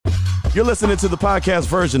You're listening to the podcast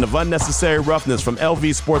version of Unnecessary Roughness from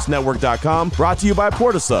LVSportsNetwork.com, brought to you by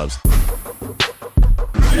Portasubs.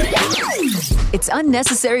 It's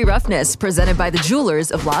Unnecessary Roughness, presented by the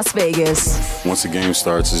Jewelers of Las Vegas. Once the game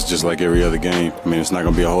starts, it's just like every other game. I mean, it's not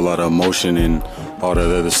going to be a whole lot of emotion and all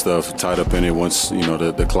that other stuff tied up in it once,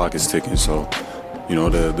 the clock is ticking. So,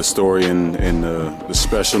 the story and the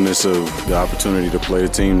specialness of the opportunity to play a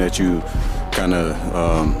team that you kind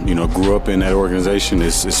of, grew up in that organization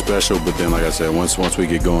is special. But then, like I said, once we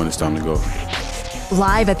get going, it's time to go.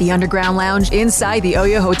 Live at the Underground Lounge inside the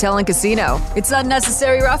Oyo Hotel and Casino, it's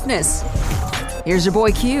Unnecessary Roughness. Here's your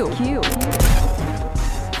boy Q.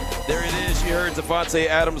 There it is. You heard Davante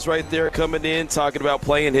Adams right there coming in, talking about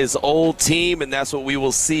playing his old team, and that's what we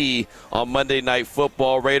will see on Monday Night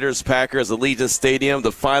Football. Raiders-Packers, Allegiant Stadium,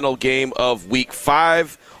 the final game of Week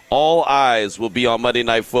 5. All eyes will be on Monday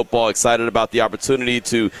Night Football. Excited about the opportunity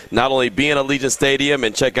to not only be in Allegiant Stadium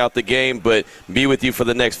and check out the game, but be with you for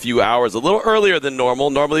the next few hours. A little earlier than normal.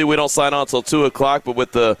 Normally we don't sign on until 2 o'clock, but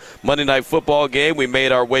with the Monday Night Football game, we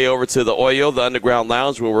made our way over to the Oyo, the Underground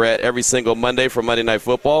Lounge, where we're at every single Monday for Monday Night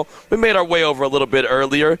Football. We made our way over a little bit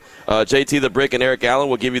earlier. JT the Brick and Eric Allen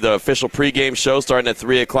will give you the official pregame show starting at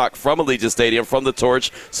 3 o'clock from Allegiant Stadium, from the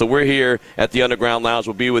Torch. So we're here at the Underground Lounge.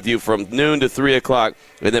 We'll be with you from noon to 3 o'clock,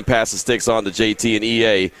 and then pass the sticks on to JT and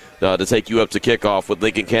EA to take you up to kickoff with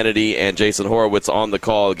Lincoln Kennedy and Jason Horowitz on the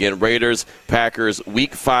call. Again, Raiders, Packers,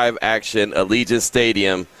 Week 5 action, Allegiant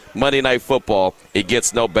Stadium, Monday Night Football. It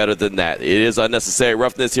gets no better than that. It is Unnecessary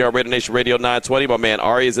Roughness here on Raider Nation Radio 920. My man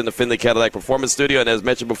Ari is in the Finley Cadillac Performance Studio, and as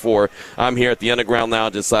mentioned before, I'm here at the Underground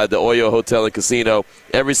Lounge inside the Oyo Hotel and Casino.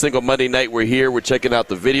 Every single Monday night we're here. We're checking out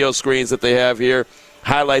the video screens that they have here.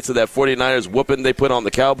 Highlights of that 49ers whooping they put on the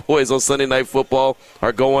Cowboys on Sunday Night Football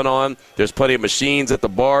are going on. There's plenty of machines at the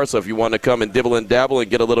bar, so if you want to come and dibble and dabble and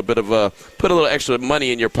get a little bit of put a little extra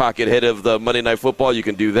money in your pocket ahead of the Monday Night Football, you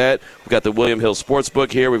can do that. We've got the William Hill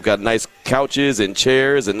Sportsbook here. We've got nice couches and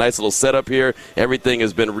chairs and nice little setup here. Everything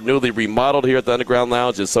has been newly remodeled here at the Underground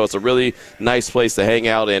Lounge, and so it's a really nice place to hang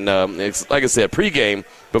out. And it's, like I said, pregame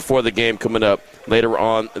before the game coming up later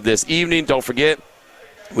on this evening. Don't forget,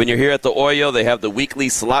 when you're here at the Oyo, they have the weekly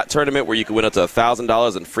slot tournament where you can win up to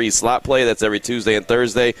 $1,000 in free slot play. That's every Tuesday and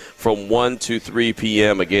Thursday from 1 to 3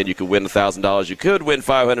 p.m. Again, you can win $1,000. You could win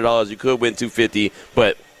 $500. You could win $250,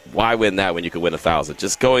 but why win that when you could win $1,000?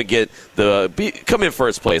 Just go and come in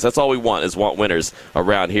first place. That's all we want winners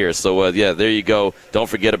around here. So, there you go. Don't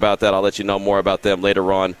forget about that. I'll let you know more about them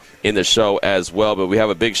later on in the show as well. But we have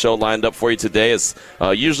a big show lined up for you today. As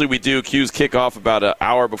usually we do, Q's kickoff about an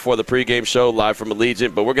hour before the pregame show live from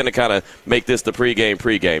Allegiant. But we're going to kind of make this the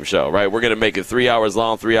pregame show, right? We're going to make it 3 hours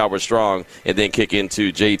long, 3 hours strong, and then kick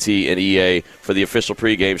into JT and EA for the official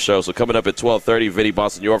pregame show. So coming up at 12:30, Vinny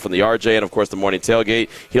Bonsignore from the RJ and, of course, the Morning Tailgate.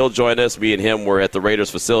 He'll join us. Me and him were at the Raiders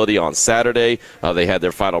facility on Saturday. They had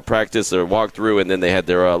their final practice, their walkthrough, and then they had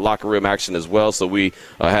their locker room action as well. So we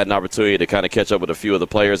had an opportunity to kind of catch up with a few of the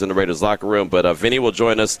players in the Raiders locker room. But Vinny will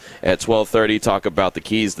join us at 12:30, talk about the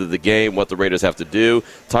keys to the game, what the Raiders have to do,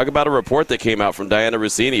 talk about a report that came out from Diana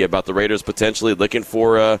Rossini about the Raiders potentially looking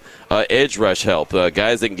for edge rush help,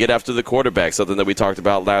 guys that can get after the quarterback, something that we talked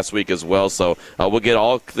about last week as well. So we'll get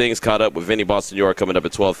all things caught up with Vinny Bonsignore coming up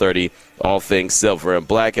at 12:30, all things silver and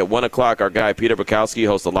black. At 1 o'clock, our guy Peter Bukowski,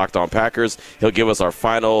 host of Locked On Packers, he'll give us our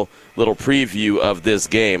final little preview of this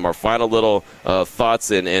game, our final little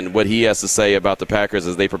thoughts and what he has to say about the Packers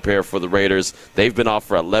as they prepare for the Raiders. They've been off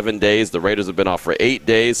for 11 days. The Raiders have been off for 8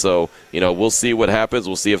 days, so we'll see what happens.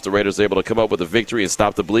 We'll see if the Raiders are able to come up with a victory and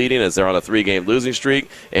stop the bleeding as they're on a 3-game losing streak,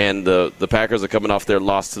 and the Packers are coming off their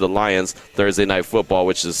loss to the Lions Thursday Night Football,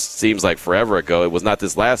 which seems like forever ago. It was not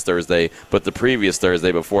this last Thursday, but the previous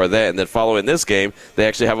Thursday before that, and then following this game, they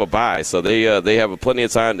actually have a bye, so they have plenty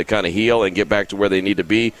of time to kind of heal and get back to where they need to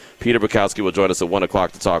be. Peter Bukowski will join us at 1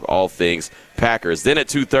 o'clock to talk all things Packers. Then at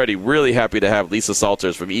 2:30, really happy to have Lisa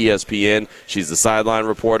Salters from ESPN. She's the sideline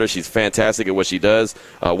reporter. She's fantastic at what she does,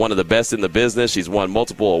 one of the best in the business. She's won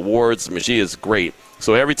multiple awards. I mean, she is great.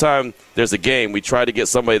 So every time there's a game, we try to get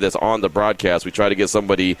somebody that's on the broadcast. We try to get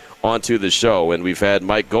somebody onto the show, and we've had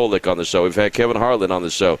Mike Golick on the show. We've had Kevin Harlan on the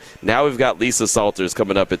show. Now we've got Lisa Salters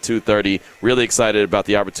coming up at 2:30. Really excited about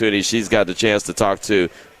the opportunity. She's got the chance to talk to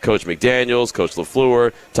Coach McDaniels, Coach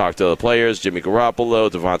LaFleur, talk to the players, Jimmy Garoppolo,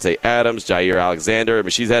 Davante Adams, Jair Alexander. I mean,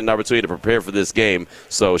 she's had an opportunity to prepare for this game,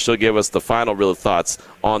 so she'll give us the final real thoughts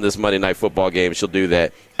on this Monday Night Football game. She'll do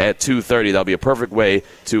that at 2:30. That'll be a perfect way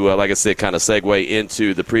to, like I said, kind of segue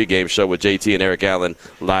into the pregame show with JT and Eric Allen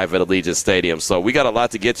live at Allegiant Stadium. So we got a lot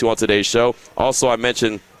to get to on today's show. Also, I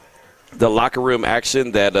mentioned the locker room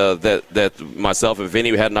action that myself and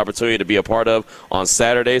Vinny had an opportunity to be a part of on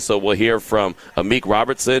Saturday. So we'll hear from Amik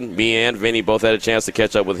Robertson. Me and Vinny both had a chance to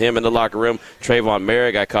catch up with him in the locker room. Trayvon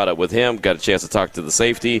Merrick, I caught up with him, got a chance to talk to the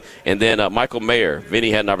safety. And then Michael Mayer.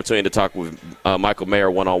 Vinny had an opportunity to talk with Michael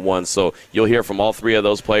Mayer one-on-one. So you'll hear from all three of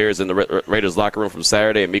those players in the Raiders locker room from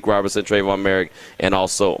Saturday: Amik Robertson, Trayvon Merrick, and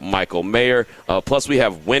also Michael Mayer. Plus we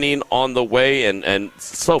have winning on the way, and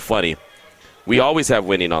so funny. We always have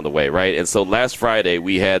winning on the way, right? And so last Friday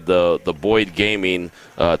we had the Boyd Gaming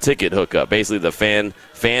ticket hookup, basically the fan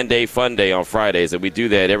day, fun day on Fridays, and we do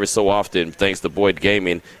that every so often thanks to Boyd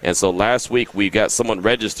Gaming. And so last week we got someone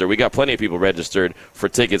registered. We got plenty of people registered for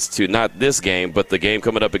tickets to not this game, but the game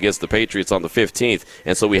coming up against the Patriots on the 15th.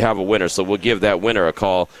 And so we have a winner. So we'll give that winner a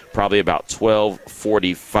call probably about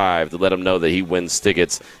 12:45 to let him know that he wins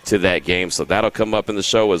tickets to that game. So that'll come up in the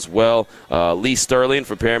show as well. Lee Sterling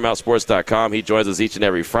from ParamountSports.com. He joins us each and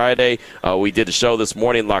every Friday. We did a show this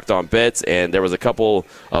morning, Locked On Bets, and there was a couple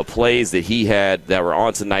plays that he had that were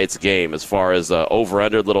on tonight's game as far as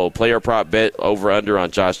over-under, little player prop bet over-under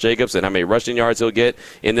on Josh Jacobs and how many rushing yards he'll get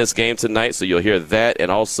in this game tonight. So you'll hear that,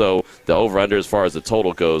 and also the over-under as far as the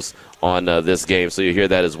total goes on this game. So you hear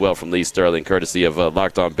that as well from Lee Sterling, courtesy of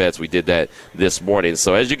Locked On Bets. We did that this morning.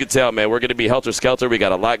 So as you can tell, man, we're going to be helter-skelter. We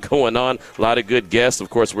got a lot going on, a lot of good guests. Of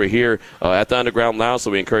course, we're here at the Underground Lounge, so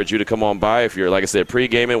we encourage you to come on by. If you're, like I said,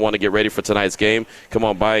 pre-gaming, want to get ready for tonight's game, come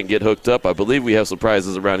on by and get hooked up. I believe we have some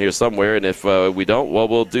prizes around here somewhere, and if we don't, well,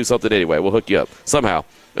 we'll do something anyway. We'll hook you up somehow.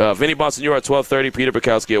 Vinny Bonsignore at 12:30, Peter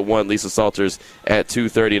Bukowski at 1, Lisa Salters at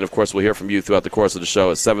 2:30, and of course we'll hear from you throughout the course of the show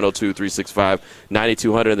at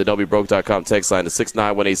 702-365-9200 and the WBroke.com text line to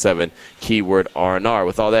 69187, keyword R&R.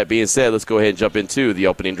 With all that being said, let's go ahead and jump into the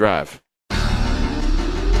opening drive.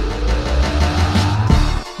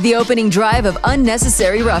 The opening drive of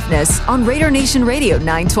Unnecessary Roughness on Raider Nation Radio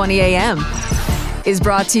 920 AM is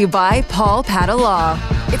brought to you by Paul Patta Law.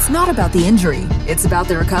 It's not about the injury, it's about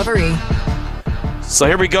the recovery. So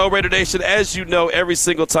here we go, Raider Nation. As you know, every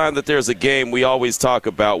single time that there's a game, we always talk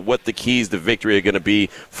about what the keys to victory are going to be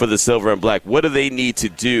for the Silver and Black. What do they need to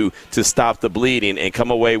do to stop the bleeding and come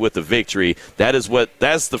away with the victory? That's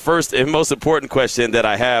the first and most important question that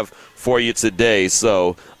I have for you today.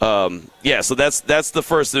 So, so that's the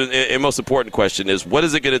first and most important question is, what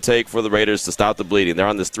is it going to take for the Raiders to stop the bleeding? They're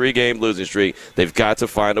on this 3-game losing streak. They've got to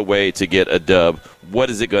find a way to get a dub. What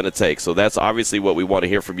is it going to take? So that's obviously what we want to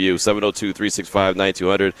hear from you,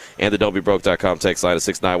 702-365-9200 and the don'tbebroke.com text line at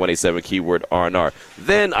 69187, keyword R&R.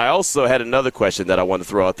 Then I also had another question that I want to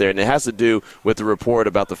throw out there, and it has to do with the report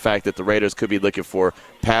about the fact that the Raiders could be looking for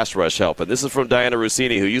pass rush help. And this is from Diana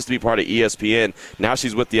Rossini, who used to be part of ESPN. Now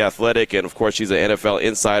she's with The Athletic, and, of course, she's an NFL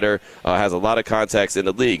insider, has a lot of contacts in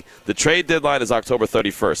the league. The trade deadline is October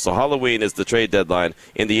 31st, so Halloween is the trade deadline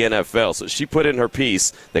in the NFL. So she put in her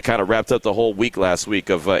piece that kind of wrapped up the whole week last week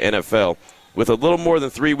of NFL. With a little more than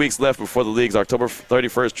 3 weeks left before the league's October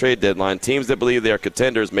 31st trade deadline, teams that believe they are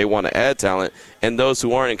contenders may want to add talent, and those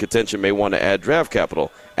who aren't in contention may want to add draft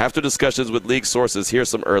capital. After discussions with league sources, here's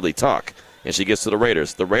some early talk. And she gets to the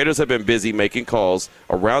Raiders. The Raiders have been busy making calls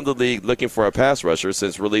around the league looking for a pass rusher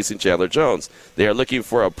since releasing Chandler Jones. They are looking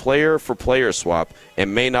for a player-for-player swap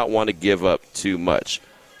and may not want to give up too much.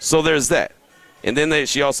 So there's that. And then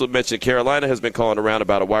she also mentioned Carolina has been calling around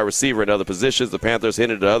about a wide receiver in other positions. The Panthers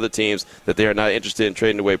hinted at other teams that they are not interested in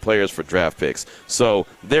trading away players for draft picks. So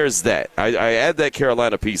there's that. I add that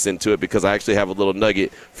Carolina piece into it because I actually have a little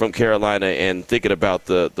nugget from Carolina and thinking about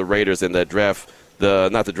the Raiders and that draft.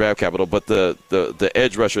 Not the draft capital, but the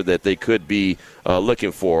edge rusher that they could be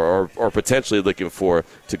looking for or potentially looking for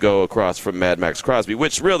to go across from Mad Max Crosby,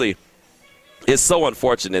 which really is so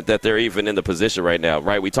unfortunate that they're even in the position right now,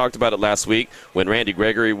 right? We talked about it last week when Randy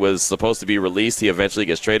Gregory was supposed to be released. He eventually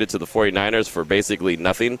gets traded to the 49ers for basically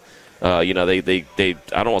nothing. They I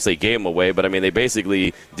don't want to say gave him away, but I mean they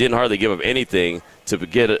basically didn't hardly give up anything to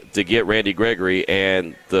get Randy Gregory,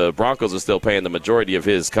 and the Broncos are still paying the majority of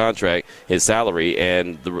his contract, his salary,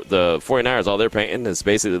 and the 49ers, all they're paying is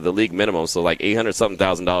basically the league minimum. So like $800-something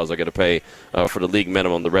thousand are going to pay for the league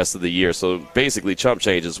minimum the rest of the year. So basically chump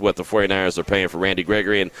change is what the 49ers are paying for Randy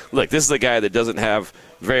Gregory. And look, this is a guy that doesn't have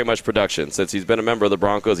very much production. Since he's been a member of the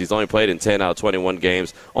Broncos, he's only played in 10 out of 21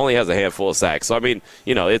 games, only has a handful of sacks. So I mean,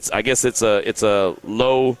 I guess it's a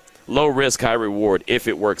low risk, high reward if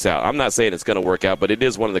it works out. I'm not saying it's going to work out, but it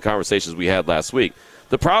is one of the conversations we had last week.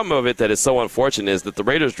 The problem of it that is so unfortunate is that the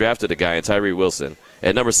Raiders drafted a guy in Tyree Wilson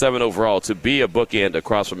at number 7 overall to be a bookend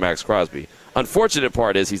across from Max Crosby. Unfortunate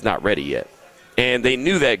part is he's not ready yet. And they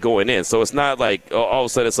knew that going in. So it's not like all of a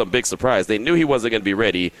sudden it's some big surprise. They knew he wasn't going to be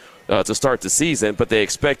ready to start the season, but they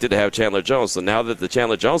expected to have Chandler Jones. So now that the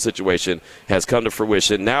Chandler Jones situation has come to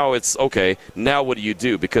fruition, now it's okay, now what do you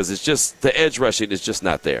do? Because it's just the edge rushing is just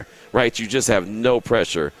not there, right? You just have no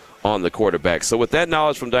pressure on the quarterback. So with that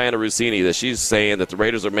knowledge from Diana Rossini that she's saying that the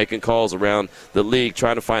Raiders are making calls around the league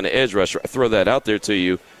trying to find an edge rusher, I throw that out there to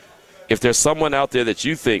you. If there's someone out there that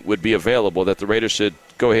you think would be available that the Raiders should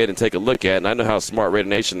go ahead and take a look at, and I know how smart Raider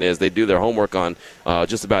Nation is. They do their homework on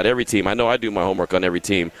just about every team. I know I do my homework on every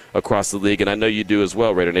team across the league, and I know you do as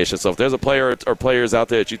well, Raider Nation. So if there's a player or players out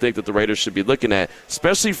there that you think that the Raiders should be looking at,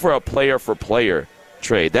 especially for a player-for-player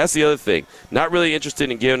trade, that's the other thing. Not really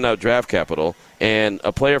interested in giving out draft capital and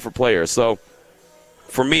a player-for-player. So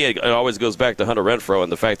for me, it always goes back to Hunter Renfrow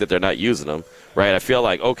and the fact that they're not using him, right? I feel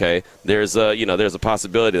like, okay, there's a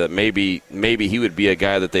possibility that maybe he would be a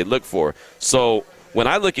guy that they look for. So when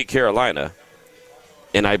I look at Carolina,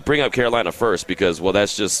 and I bring up Carolina first because, well,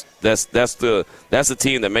 that's the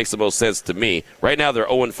team that makes the most sense to me. Right now they're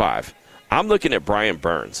 0-5. I'm looking at Brian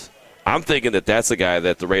Burns. I'm thinking that that's a guy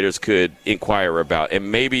that the Raiders could inquire about,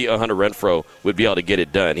 and maybe Hunter Renfrow would be able to get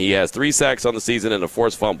it done. He has 3 sacks on the season and a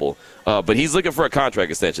forced fumble, but he's looking for a contract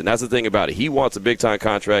extension. That's the thing about it. He wants a big-time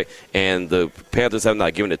contract, and the Panthers have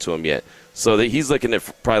not given it to him yet. So he's looking at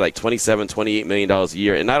probably like $27, $28 million a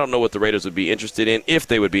year, and I don't know what the Raiders would be interested in, if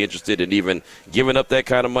they would be interested in even giving up that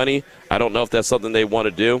kind of money. I don't know if that's something they want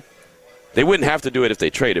to do. They wouldn't have to do it if they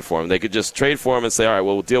traded for him. They could just trade for him and say, all right,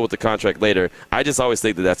 well, we'll deal with the contract later. I just always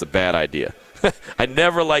think that that's a bad idea. I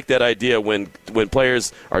never like that idea when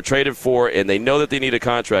players are traded for and they know that they need a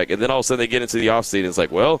contract, and then all of a sudden they get into the offseason and it's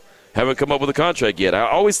like, well, haven't come up with a contract yet. I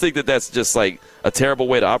always think that that's just like a terrible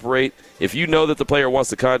way to operate. If you know that the player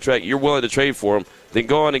wants the contract, you're willing to trade for him, then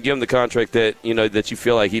go on and give him the contract that you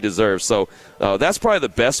feel like he deserves. So that's probably the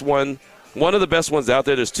best one. One of the best ones out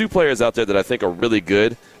there. There's 2 players out there that I think are really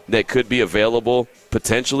good that could be available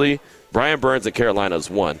potentially. Brian Burns in Carolina is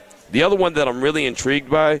one. The other one that I'm really intrigued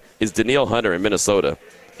by is Danielle Hunter in Minnesota.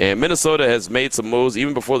 And Minnesota has made some moves.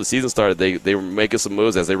 Even before the season started, they were making some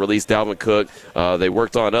moves as they released Dalvin Cook. They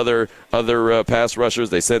worked on other pass rushers.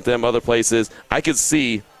 They sent them other places. I could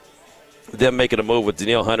see them making a move with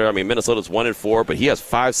Danielle Hunter. I mean, Minnesota's 1-4, but he has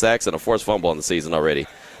 5 sacks and a forced fumble in the season already.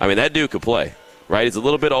 I mean, that dude could play. Right, he's a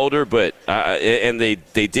little bit older, but and they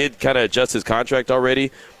did kind of adjust his contract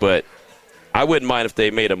already. But I wouldn't mind if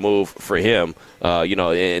they made a move for him.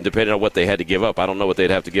 And depending on what they had to give up, I don't know what they'd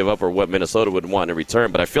have to give up or what Minnesota would want in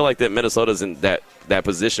return. But I feel like that Minnesota's in that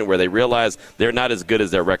position where they realize they're not as good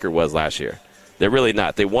as their record was last year. They're really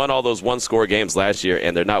not. They won all those one-score games last year,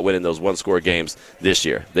 and they're not winning those one-score games this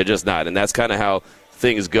year. They're just not, and that's kind of how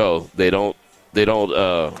things go. They don't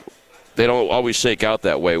always shake out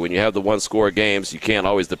that way. When you have the one-score games, you can't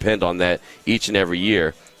always depend on that each and every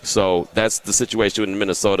year. So that's the situation in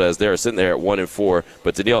Minnesota as they're sitting there at 1-4.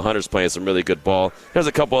 But Danielle Hunter's playing some really good ball. There's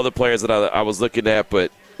a couple other players that I was looking at,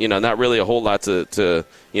 but not really a whole lot to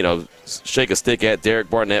shake a stick at. Derek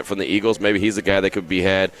Barnett from the Eagles, maybe he's a guy that could be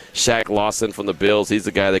had. Shaq Lawson from the Bills, he's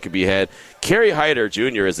a guy that could be had. Kerry Hyder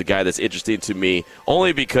Jr. is a guy that's interesting to me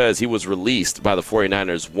only because he was released by the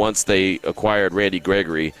 49ers once they acquired Randy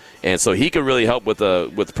Gregory, and so he could really help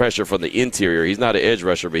with pressure from the interior. He's not an edge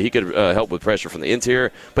rusher, but he could help with pressure from the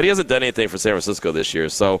interior, but he hasn't done anything for San Francisco this year.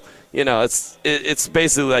 So, it's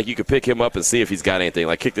basically like you could pick him up and see if he's got anything,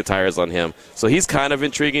 like kick the tires on him. So he's kind of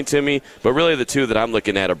intriguing to me, but really the 2 that I'm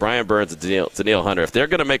looking at are Brian Burns and Danielle Hunter. If they're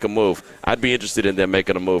going to make a move, I'd be interested in them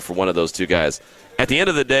making a move for one of those 2 guys. At the end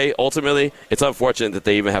of the day, ultimately, it's unfortunate that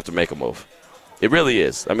they even have to make a move. It really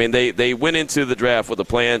is. I mean, they went into the draft with a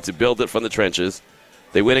plan to build it from the trenches.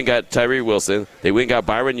 They went and got Tyree Wilson. They went and got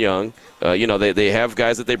Byron Young. They have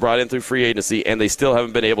guys that they brought in through free agency, and they still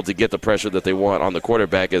haven't been able to get the pressure that they want on the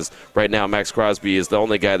quarterback, as right now Max Crosby is the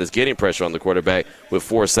only guy that's getting pressure on the quarterback with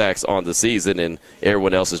 4 sacks on the season, and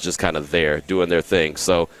everyone else is just kind of there doing their thing.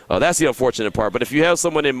 So that's the unfortunate part. But if you have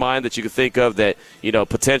someone in mind that you could think of that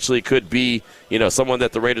potentially could be someone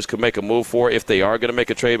that the Raiders could make a move for if they are going to make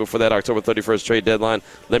a trade before that October 31st trade deadline,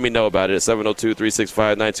 let me know about it at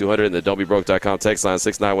 702-365-9200 and the don'tbebroke.com text line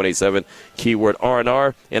 69187, keyword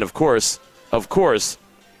R&R. And of course,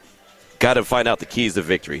 got to find out the keys to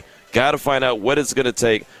victory. Got to find out what it's going to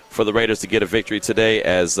take for the Raiders to get a victory today,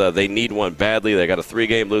 as they need one badly. They got a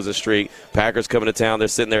 3-game losing streak. Packers coming to town. They're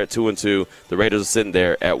sitting there at 2-2. The Raiders are sitting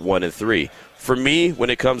there at 1-3. For me, when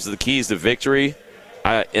it comes to the keys to victory,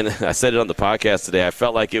 I said it on the podcast today, I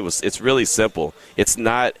felt like it's really simple. It's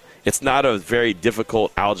not a very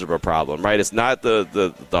difficult algebra problem, right? It's not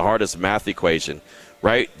the hardest math equation,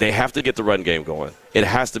 right? They have to get the run game going. It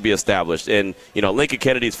has to be established. And, Lincoln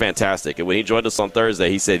Kennedy's fantastic. And when he joined us on Thursday,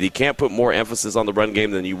 he said he can't put more emphasis on the run game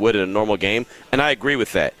than you would in a normal game. And I agree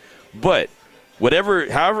with that. But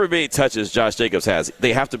however many touches Josh Jacobs has,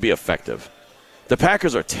 they have to be effective. The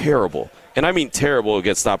Packers are terrible, and I mean terrible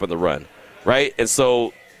against stopping the run, right? And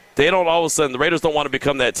so they don't all of a sudden – the Raiders don't want to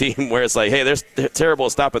become that team where it's like, hey, they're terrible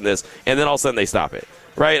at stopping this, and then all of a sudden they stop it,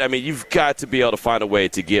 right? I mean, you've got to be able to find a way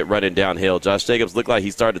to get running downhill. Josh Jacobs looked like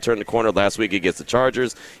he started to turn the corner last week against the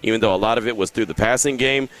Chargers. Even though a lot of it was through the passing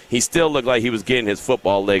game, he still looked like he was getting his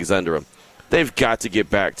football legs under him. They've got to get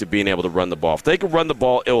back to being able to run the ball. If they can run the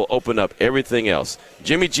ball, it will open up everything else.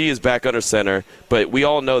 Jimmy G is back under center, but we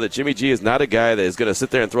all know that Jimmy G is not a guy that is going to sit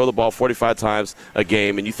there and throw the ball 45 times a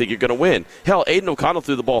game and you think you're going to win. Hell, Aiden O'Connell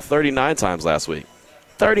threw the ball 39 times last week.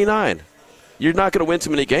 39. You're not going to win too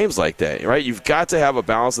many games like that, right? You've got to have a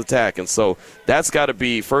balanced attack, and so that's got to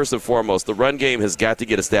be first and foremost. The run game has got to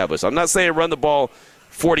get established. I'm not saying run the ball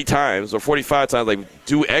 40 times or 45 times, like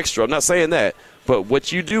do extra. I'm not saying that. But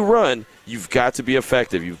what you do run, you've got to be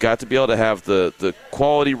effective. You've got to be able to have the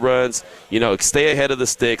quality runs, stay ahead of the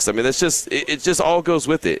sticks. I mean, that's just it just all goes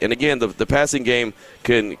with it. And, again, the passing game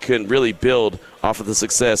can really build off of the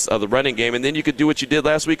success of the running game. And then you could do what you did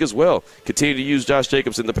last week as well. Continue to use Josh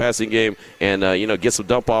Jacobs in the passing game and, get some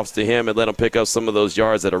dump-offs to him and let him pick up some of those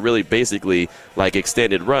yards that are really basically like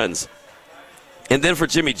extended runs. And then for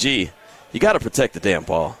Jimmy G, you got to protect the damn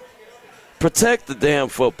ball. Protect the damn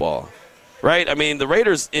football. Right? I mean, the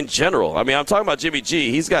Raiders in general. I mean, I'm talking about Jimmy G.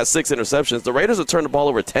 He's got 6 interceptions. The Raiders have turned the ball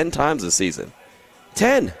over 10 times this season.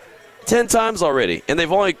 10 times already. And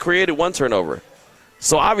they've only created 1 turnover.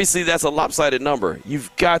 So, obviously, that's a lopsided number. You've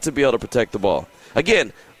got to be able to protect the ball.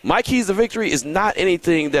 Again, my keys to victory is not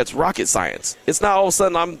anything that's rocket science. It's not all of a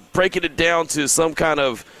sudden I'm breaking it down to some kind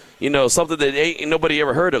of, something that ain't nobody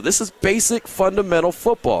ever heard of. This is basic, fundamental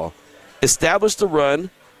football. Establish the run,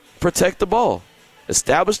 protect the ball.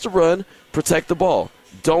 Establish the run, protect the ball.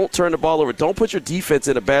 Don't turn the ball over. Don't put your defense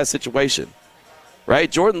in a bad situation. Right?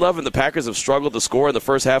 Jordan Love and the Packers have struggled to score in the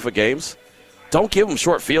first half of games. Don't give them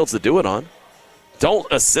short fields to do it on. Don't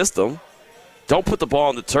assist them. Don't put the ball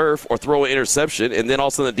on the turf or throw an interception, and then all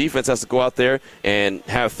of a sudden the defense has to go out there and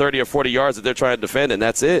have 30 or 40 yards that they're trying to defend, and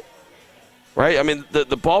that's it. Right? I mean, the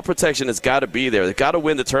ball protection has got to be there. They've got to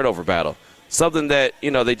win the turnover battle, something that,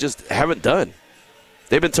 they just haven't done.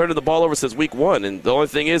 They've been turning the ball over since week 1, and the only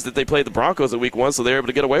thing is that they played the Broncos in week 1, so they're able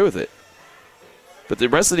to get away with it. But the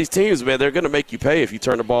rest of these teams, man, they're going to make you pay if you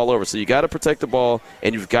turn the ball over. So you got to protect the ball,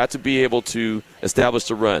 and you've got to be able to establish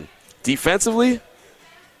the run. Defensively,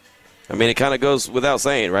 I mean, it kind of goes without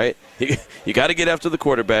saying, right? You got to get after the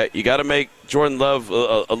quarterback. You got to make Jordan Love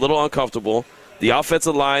a little uncomfortable. The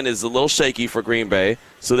offensive line is a little shaky for Green Bay,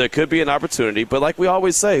 so there could be an opportunity. But like we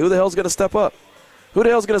always say, who the hell's going to step up? Who the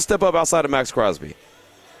hell's going to step up outside of Max Crosby?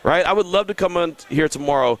 Right? I would love to come on here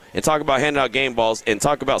tomorrow and talk about handing out game balls and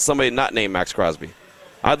talk about somebody not named Max Crosby.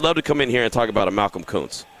 I'd love to come in here and talk about a Malcolm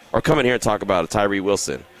Kuntz, or come in here and talk about a Tyree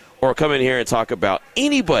Wilson, or come in here and talk about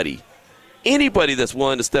anybody that's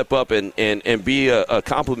willing to step up and be a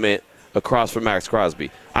compliment across from Max Crosby.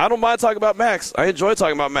 I don't mind talking about Max. I enjoy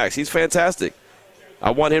talking about Max. He's fantastic. I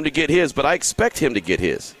want him to get his, but I expect him to get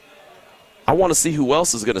his. I want to see who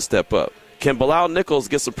else is going to step up. Can Bilal Nichols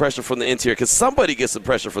get some pressure from the interior? Can somebody get some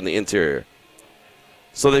pressure from the interior?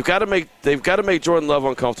 So they've got to make Jordan Love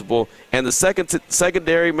uncomfortable. And the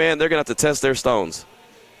secondary, man, they're going to have to test their stones.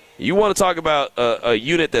 You want to talk about a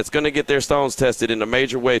unit that's going to get their stones tested in a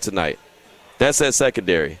major way tonight. That's that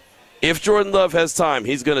secondary. If Jordan Love has time,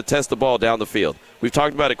 he's going to test the ball down the field. We've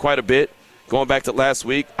talked about it quite a bit. Going back to last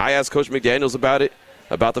week, I asked Coach McDaniels about it,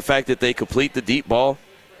 about the fact that they complete the deep ball.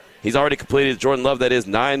 He's already completed, Jordan Love, that is,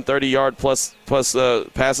 9 30-yard plus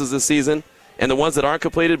passes this season. And the ones that aren't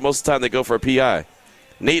completed, most of the time they go for a PI.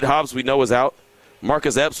 Nate Hobbs, we know, is out.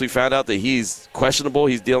 Marcus Epps, we found out that he's questionable.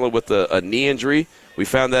 He's dealing with a knee injury. We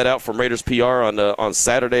found that out from Raiders PR on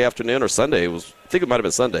Saturday afternoon or Sunday. I think it might have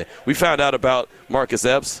been Sunday. We found out about Marcus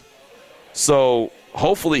Epps. So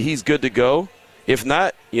hopefully he's good to go. If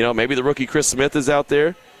not, maybe the rookie Chris Smith is out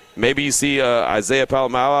there. Maybe you see Isaiah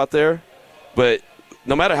Palomao out there. But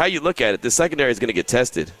no matter how you look at it, the secondary is going to get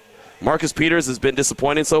tested. Marcus Peters has been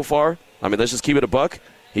disappointing so far. I mean, let's just keep it a buck.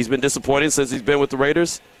 He's been disappointing since he's been with the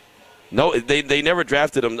Raiders. No, they never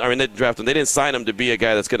drafted him. I mean, they didn't draft him. They didn't sign him to be a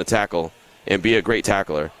guy that's going to tackle and be a great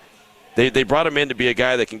tackler. They brought him in to be a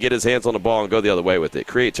guy that can get his hands on the ball and go the other way with it,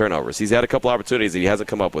 create turnovers. He's had a couple opportunities and he hasn't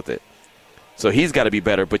come up with it. So he's got to be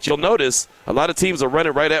better. But you'll notice a lot of teams are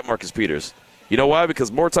running right at Marcus Peters. You know why?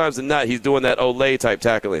 Because more times than not, he's doing that Olay type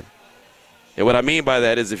tackling. And what I mean by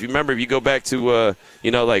that is, if you go back to,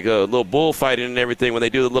 like a little bullfighting and everything, when they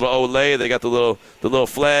do the little Olay, they got the little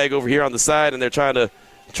flag over here on the side, and they're trying to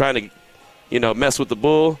mess with the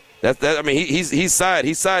bull. I mean, he's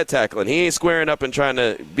side tackling. He ain't squaring up and trying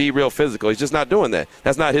to be real physical. He's just not doing that.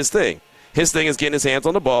 That's not his thing. His thing is getting his hands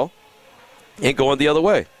on the ball and going the other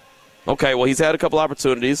way. Okay, well, he's had a couple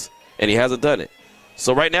opportunities, and he hasn't done it.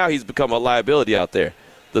 So right now he's become a liability out there.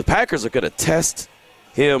 The Packers are going to test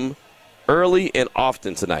him early and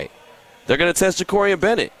often tonight. They're going to test Jacorian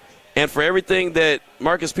Bennett. And for everything that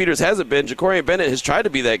Marcus Peters hasn't been, Jacorian Bennett has tried to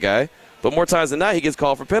be that guy, but more times than not he gets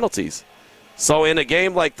called for penalties. So in a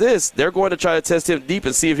game like this, they're going to try to test him deep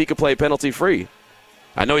and see if he can play penalty-free.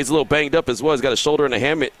 I know he's a little banged up as well. He's got a shoulder and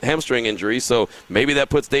a hamstring injury, so maybe that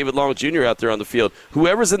puts David Long Jr. out there on the field.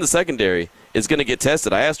 Whoever's in the secondary is going to get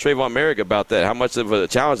tested. I asked Trayvon Merrick about that, how much of a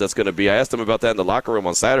challenge that's going to be. I asked him about that in the locker room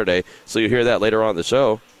on Saturday, so you'll hear that later on in the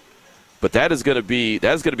show. But that is going to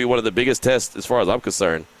be one of the biggest tests as far as I'm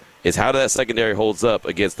concerned, is how that secondary holds up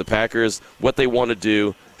against the Packers, what they want to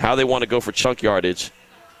do, how they want to go for chunk yardage.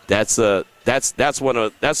 That's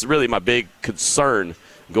really my big concern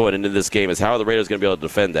going into this game, is how are the Raiders going to be able to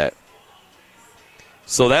defend that.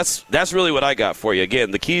 So that's really what I got for you.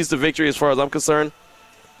 Again, the keys to victory as far as I'm concerned,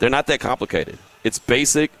 they're not that complicated. It's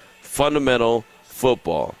basic, fundamental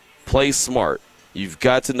football. Play smart. You've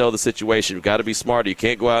got to know the situation. You've got to be smart. You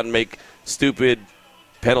can't go out and make stupid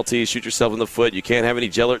penalties, shoot yourself in the foot. You can't have any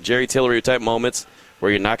Jerry Tillery type moments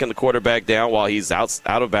where you're knocking the quarterback down while he's out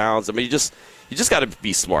of bounds. I mean, you just got to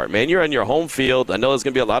be smart, man. You're on your home field. I know there's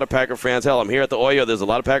going to be a lot of Packer fans. Hell, I'm here at the Oyo. There's a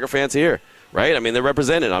lot of Packer fans here, right? I mean, they're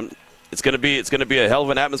represented. It's going to be a hell of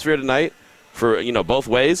an atmosphere tonight for both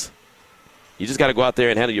ways. You just got to go out there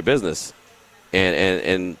and handle your business.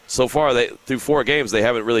 And so far, through 4 games, they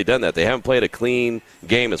haven't really done that. They haven't played a clean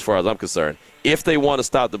game as far as I'm concerned. If they want to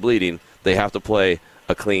stop the bleeding, they have to play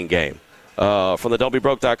a clean game. From the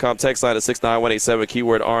don'tbebroke.com text line at 69187,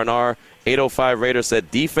 keyword R&R. 805 Raiders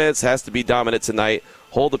said defense has to be dominant tonight.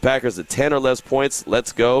 Hold the Packers at 10 or less points.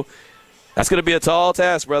 Let's go. That's going to be a tall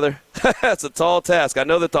task, brother. That's a tall task. I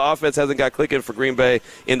know that the offense hasn't got clicking for Green Bay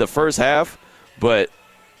in the first half, but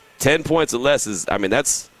 10 points or less is, I mean,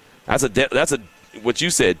 that's a what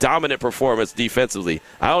you said, dominant performance defensively.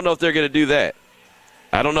 I don't know if they're going to do that.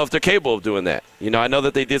 I don't know if they're capable of doing that. I know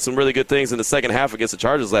that they did some really good things in the second half against the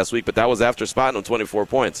Chargers last week, but that was after spotting them 24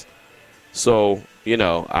 points. So,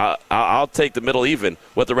 I'll take the middle even.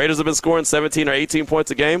 What the Raiders have been scoring, 17 or 18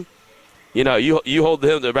 points a game, you hold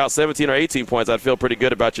them to about 17 or 18 points, I'd feel pretty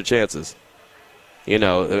good about your chances.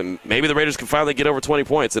 Maybe the Raiders can finally get over 20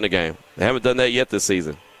 points in a game. They haven't done that yet this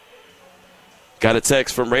season. Got a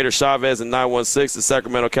text from Raider Chavez in 916 in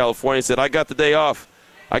Sacramento, California. He said, I got the day off.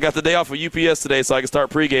 I got the day off of UPS today so I can start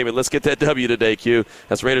pregame. Let's get that W today, Q.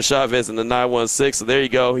 That's Raider Chavez in the 916. So there you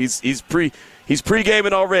go. He's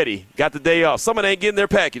pregaming already. Got the day off. Someone ain't getting their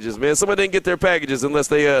packages, man. Someone didn't get their packages unless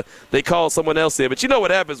they call someone else in. But you know what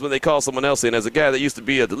happens when they call someone else in? As a guy that used to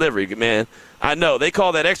be a delivery man, I know they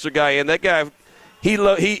call that extra guy in. That guy,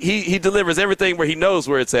 he delivers everything where he knows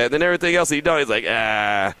where it's at. And then everything else he don't, he's like,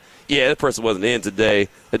 yeah, that person wasn't in today.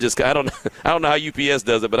 I don't know how UPS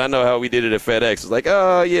does it, but I know how we did it at FedEx. It's like,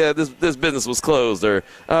 oh yeah, this business was closed, or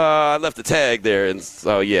I left a tag there, and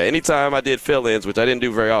so yeah. Anytime I did fill-ins, which I didn't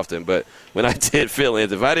do very often, but when I did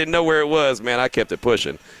fill-ins, if I didn't know where it was, man, I kept it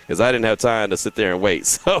pushing because I didn't have time to sit there and wait.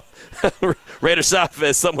 So Raider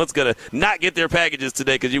Chavez, someone's gonna not get their packages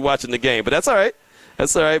today because you're watching the game, but that's all right.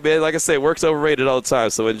 That's all right, man. Like I say, work's overrated all the time,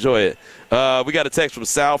 so enjoy it. We got a text from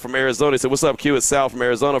Sal from Arizona. He said, what's up, Q? It's Sal from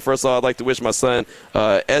Arizona. First of all, I'd like to wish my son,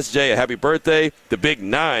 SJ, a happy birthday. The Big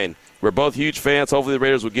 9. We're both huge fans. Hopefully the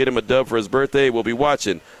Raiders will get him a dub for his birthday. We'll be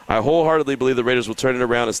watching. I wholeheartedly believe the Raiders will turn it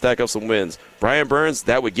around and stack up some wins. Brian Burns,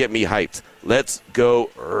 that would get me hyped. Let's go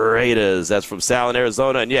Raiders. That's from Sal in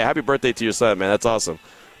Arizona. And, yeah, happy birthday to your son, man. That's awesome.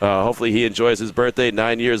 Hopefully he enjoys his birthday,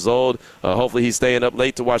 9 years old. Hopefully he's staying up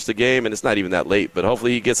late to watch the game, and it's not even that late, but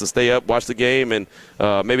hopefully he gets to stay up, watch the game, and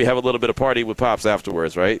maybe have a little bit of party with Pops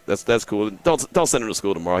afterwards, right? That's cool. Don't send him to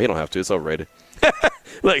school tomorrow. He don't have to. It's overrated.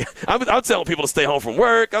 Look, I'm telling people to stay home from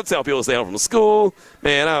work. I'm telling people to stay home from school.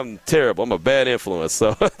 Man, I'm terrible. I'm a bad influence.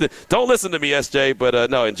 So don't listen to me, SJ. But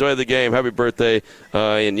no, enjoy the game. Happy birthday,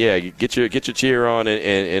 and yeah, get your cheer on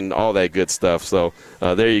and all that good stuff. So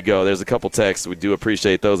there you go. There's a couple texts. We do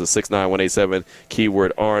appreciate those at 69187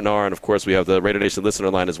 keyword R&R, and of course we have the Raider Nation listener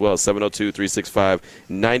line as well,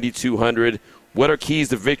 702-365-9200. What are keys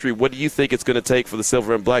to victory? What do you think it's going to take for the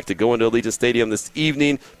Silver and Black to go into Allegiant Stadium this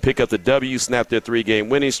evening, pick up the W, snap their three-game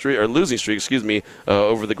losing streak,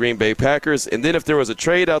 over the Green Bay Packers? And then if there was a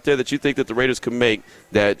trade out there that you think that the Raiders could make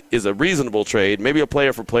that is a reasonable trade, maybe a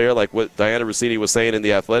player for player like what Diana Rossini was saying in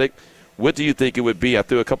The Athletic, what do you think it would be? I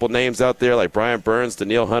threw a couple names out there like Brian Burns,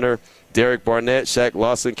 Danielle Hunter, Derek Barnett, Shaq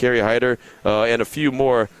Lawson, Kerry Hyder, and a few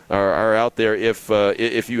more are out there.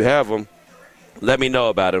 If you have them, let me know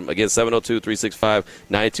about them. Again,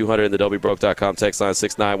 702-365-9200 in the WBroke.com text line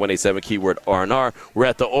 69187, keyword R&R. We're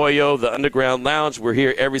at the Oyo, the Underground Lounge. We're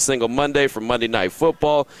here every single Monday for Monday Night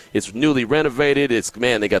Football. It's newly renovated.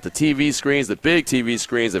 They got the TV screens, the big TV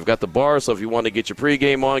screens. They've got the bar, so if you want to get your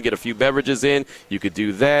pregame on, get a few beverages in, you could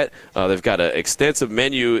do that. They've got an extensive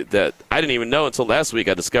menu that I didn't even know until last week.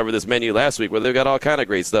 I discovered this menu last week where they've got all kind of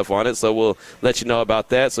great stuff on it, so we'll let you know about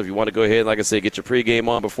that. So if you want to go ahead and, like I said, get your pregame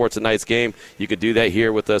on before tonight's game, you can do that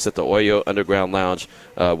here with us at the Oyo Underground Lounge.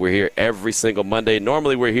 We're here every single Monday.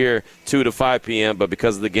 Normally we're here 2 to 5 p.m., but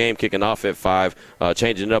because of the game kicking off at 5,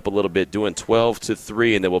 changing it up a little bit, doing 12 to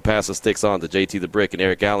 3, and then we'll pass the sticks on to JT the Brick and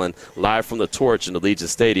Eric Allen live from the Torch in the Legion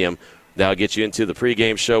Stadium. That'll get you into the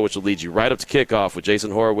pregame show, which will lead you right up to kickoff with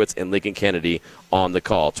Jason Horowitz and Lincoln Kennedy on the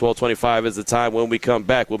call. 12:25 is the time. When we come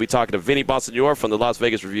back, we'll be talking to Vinny Bonsignore from the Las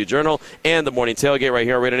Vegas Review-Journal and the Morning Tailgate right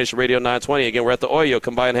here on Radio Nation Radio 920. Again, we're at the Oyo.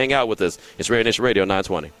 Come by and hang out with us. It's Radio Nation Radio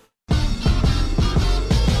 920.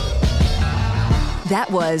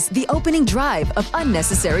 That was the opening drive of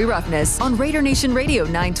Unnecessary Roughness on Raider Nation Radio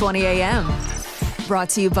 920 AM. Brought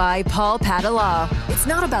to you by Paul Padalaw. It's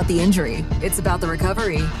not about the injury. It's about the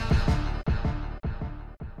recovery.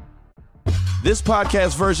 This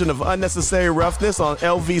podcast version of Unnecessary Roughness on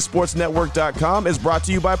LVSportsNetwork.com is brought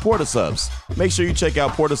to you by Portasubs. Make sure you check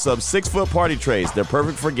out Portasubs 6-foot party trays. They're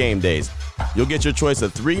perfect for game days. You'll get your choice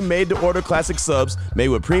of 3 made-to-order classic subs made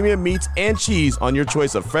with premium meats and cheese on your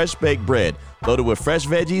choice of fresh baked bread, loaded with fresh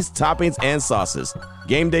veggies, toppings, and sauces.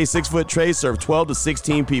 Game day 6-foot trays serve 12 to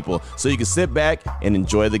 16 people, so you can sit back and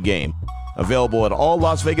enjoy the game. Available at all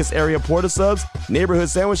Las Vegas area Portasubs, neighborhood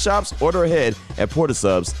sandwich shops. Order ahead at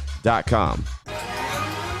portasubs.com.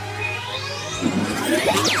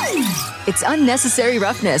 It's Unnecessary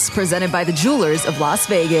Roughness, presented by the Jewelers of Las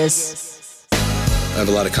Vegas. I have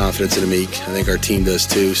a lot of confidence in Amik. I think our team does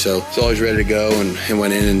too. So he's always ready to go and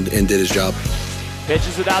went in and did his job.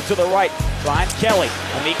 Pitches it out to the right. Brian Kelly.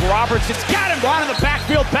 Amik Robertson's got him down in the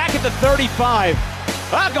backfield, back at the 35.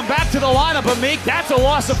 Welcome back to the lineup, Amik. That's a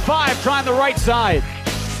loss of 5, trying the right side.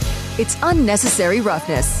 It's Unnecessary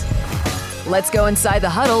Roughness. Let's go inside the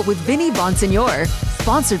huddle with Vinny Bonsignore,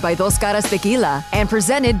 sponsored by Dos Caras Tequila and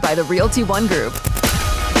presented by the Realty One Group.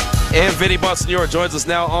 And Vinny Bonsignore joins us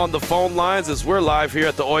now on the phone lines as we're live here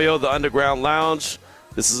at the Oyo, the Underground Lounge.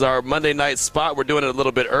 This is our Monday night spot. We're doing it a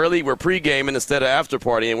little bit early. We're pre-gaming instead of after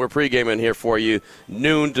partying. We're pre-gaming here for you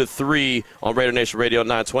noon to 3 on Raider Nation Radio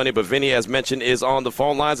 920. But Vinny, as mentioned, is on the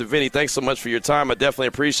phone lines. And Vinny, thanks so much for your time. I definitely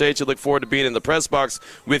appreciate you. Look forward to being in the press box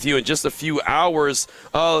with you in just a few hours.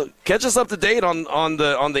 Catch us up to date on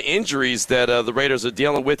the injuries that the Raiders are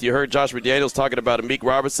dealing with. You heard Josh McDaniels talking about Amik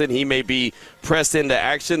Robertson. He may be pressed into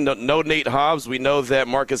action. No Nate Hobbs. We know that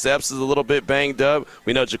Marcus Epps is a little bit banged up.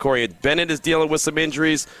 We know Jacorian Bennett is dealing with some injuries.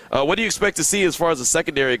 What do you expect to see as far as the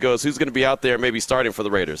secondary goes? Who's going to be out there maybe starting for the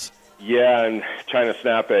Raiders? Yeah, and trying to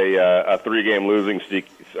snap a 3-game losing streak,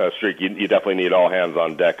 you definitely need all hands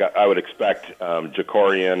on deck. I would expect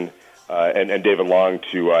Jacorian and David Long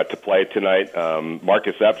to play tonight.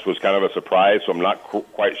 Marcus Epps was kind of a surprise, so I'm not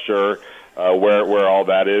quite sure where all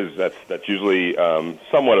that is. That's usually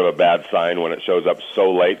somewhat of a bad sign when it shows up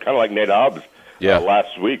so late, kind of like Nate Hobbs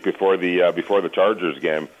last week before the Chargers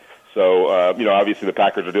game. So, obviously the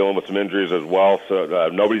Packers are dealing with some injuries as well, so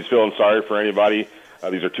nobody's feeling sorry for anybody.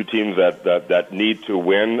 These are two teams that need to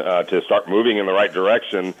win to start moving in the right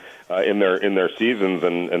direction in their seasons,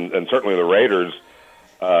 and certainly the Raiders.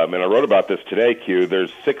 And I wrote about this today, Q.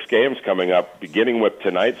 There's 6 games coming up, beginning with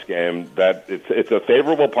tonight's game, that it's a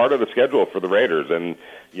favorable part of the schedule for the Raiders. And,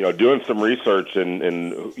 doing some research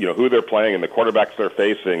in who they're playing and the quarterbacks they're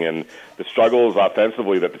facing and the struggles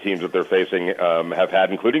offensively that the teams that they're facing have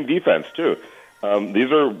had, including defense, too.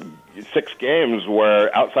 These are 6 games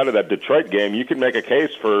where, outside of that Detroit game, you can make a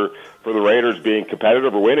case for the Raiders being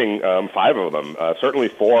competitive or winning 5 of them, certainly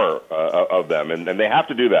 4 of them. And they have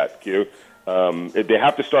to do that, Q. They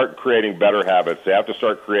have to start creating better habits. They have to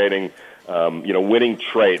start creating, winning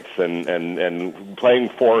traits and playing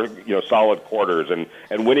 4, solid quarters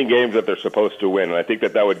and winning games that they're supposed to win. And I think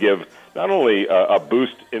that would give not only a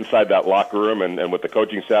boost inside that locker room and with the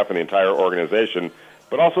coaching staff and the entire organization,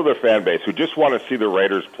 but also their fan base who just want to see the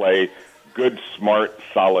Raiders play good, smart,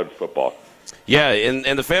 solid football. Yeah,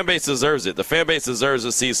 and the fan base deserves it. The fan base deserves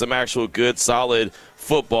to see some actual good, solid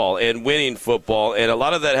football and winning football, and a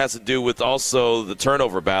lot of that has to do with also the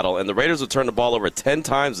turnover battle. And the Raiders have turned the ball over 10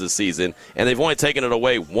 times this season, and they've only taken it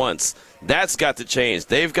away once. That's got to change.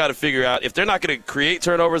 They've got to figure out, if they're not going to create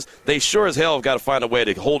turnovers, they sure as hell have got to find a way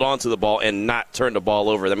to hold on to the ball and not turn the ball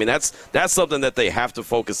over. I mean, that's something that they have to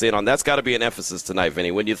focus in on. That's got to be an emphasis tonight,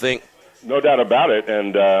 Vinny. What do you think? No doubt about it.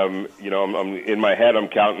 And, I'm in my head, I'm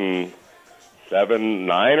counting 7,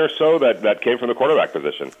 9 or so that came from the quarterback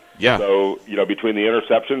position. Yeah. So, between the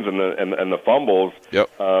interceptions and the fumbles, yep.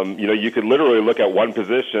 You could literally look at one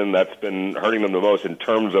position that's been hurting them the most in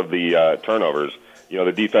terms of the turnovers.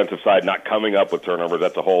 The defensive side not coming up with turnovers,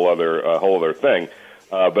 that's a whole other thing.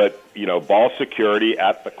 But ball security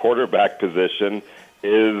at the quarterback position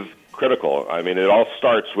is critical. I mean, it all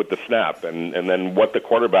starts with the snap and then what the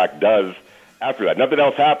quarterback does after that. Nothing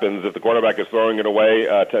else happens if the quarterback is throwing it away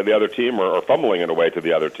to the other team or fumbling it away to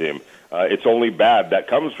the other team. It's only bad that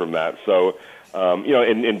comes from that. So,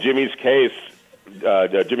 in Jimmy's case,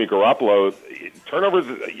 Jimmy Garoppolo, turnovers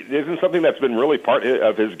isn't something that's been really part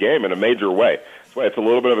of his game in a major way. That's why it's a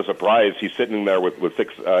little bit of a surprise he's sitting there with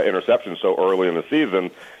 6 interceptions so early in the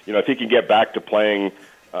season. If he can get back to playing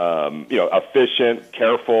efficient,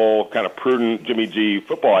 careful, kind of prudent Jimmy G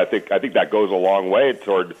football, I think that goes a long way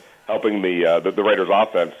toward helping the Raiders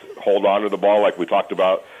offense hold on to the ball like we talked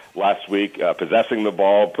about last week, possessing the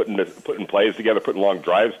ball, putting plays together, putting long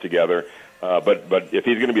drives together. But if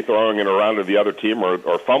he's going to be throwing it around to the other team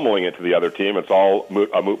or fumbling it to the other team, it's all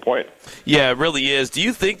a moot point. Yeah, it really is. Do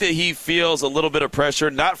you think that he feels a little bit of pressure,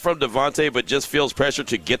 not from Devontae, but just feels pressure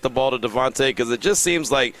to get the ball to Devontae? Because it just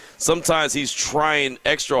seems like sometimes he's trying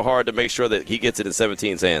extra hard to make sure that he gets it in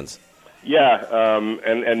 17's hands. Yeah,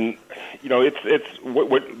 and it's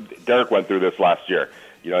what Derek went through this last year.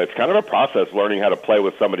 It's kind of a process learning how to play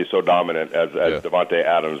with somebody so dominant as Davante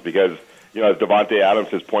Adams, because as Davante Adams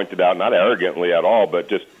has pointed out, not arrogantly at all, but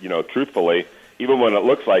just truthfully, even when it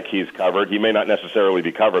looks like he's covered, he may not necessarily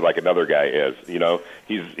be covered like another guy is.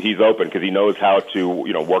 He's open because he knows how to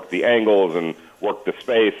work the angles and work the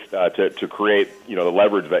space to create the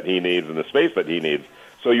leverage that he needs and the space that he needs.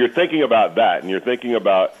 So you're thinking about that, and you're thinking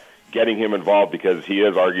about getting him involved because he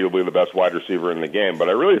is arguably the best wide receiver in the game. But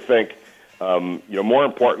I really think, more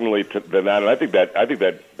importantly than that, and I think that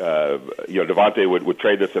Devontae would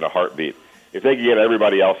trade this in a heartbeat if they could get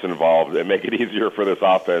everybody else involved and make it easier for this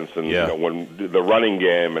offense. And when the running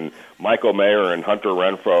game and Michael Mayer and Hunter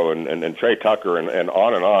Renfrow and Trey Tucker and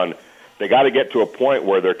on, they got to get to a point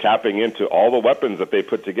where they're tapping into all the weapons that they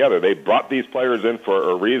put together. They brought these players in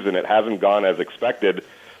for a reason. It hasn't gone as expected.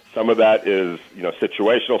 Some of that is,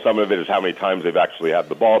 situational. Some of it is how many times they've actually had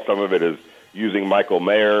the ball. Some of it is using Michael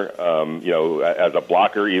Mayer, as a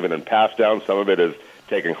blocker, even in pass down. Some of it is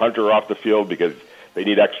taking Hunter off the field because they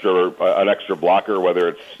need an extra blocker, whether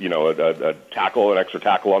it's, an extra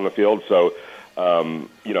tackle on the field. So,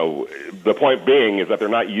 the point being is that they're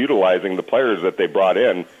not utilizing the players that they brought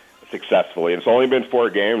in successfully. It's only been 4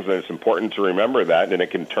 games, and it's important to remember that, and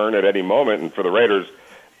it can turn at any moment. And for the Raiders,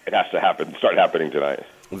 it has to start happening tonight.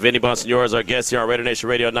 Vinny Bonsignore is our guest here on Raider Nation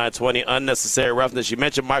Radio 920. Unnecessary roughness. You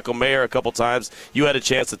mentioned Michael Mayer a couple times. You had a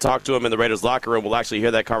chance to talk to him in the Raiders locker room. We'll actually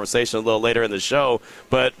hear that conversation a little later in the show.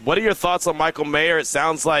 But what are your thoughts on Michael Mayer? It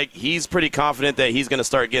sounds like he's pretty confident that he's going to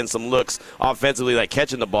start getting some looks offensively, like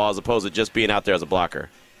catching the ball, as opposed to just being out there as a blocker.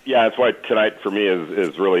 Yeah, that's why tonight for me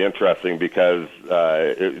is really interesting because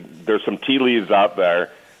there's some tea leaves out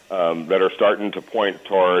there that are starting to point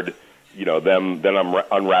toward them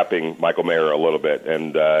unwrapping Michael Mayer a little bit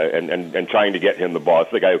and trying to get him the ball.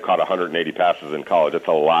 It's the guy who caught 180 passes in college. That's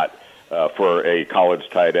a lot for a college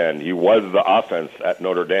tight end. He was the offense at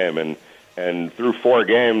Notre Dame, and through 4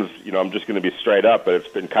 games, I'm just going to be straight up, but it's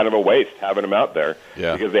been kind of a waste having him out there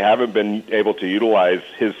because they haven't been able to utilize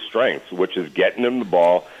his strengths, which is getting him the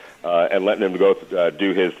ball and letting him go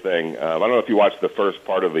do his thing. I don't know if you watched the first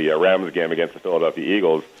part of the Rams game against the Philadelphia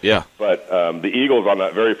Eagles. Yeah. But the Eagles on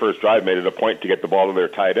that very first drive made it a point to get the ball to their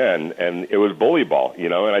tight end, and it was bully ball,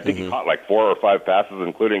 and I think he caught like 4 or 5 passes,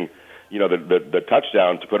 including, the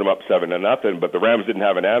touchdown to put him up 7-0. But the Rams didn't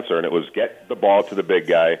have an answer, and it was get the ball to the big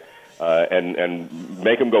guy and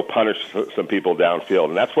make him go punish some people downfield.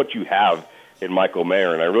 And that's what you have in Michael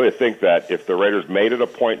Mayer. And I really think that if the Raiders made it a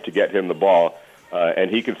point to get him the ball, and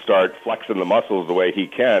he can start flexing the muscles the way he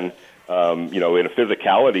can, from a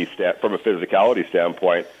physicality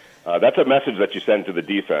standpoint, that's a message that you send to the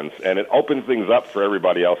defense, and it opens things up for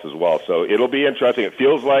everybody else as well. So it'll be interesting. It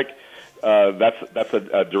feels like that's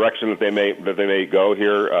a direction that they may go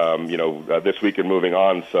here, this week and moving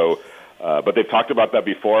on. So, but they've talked about that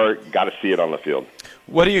before. Got to see it on the field.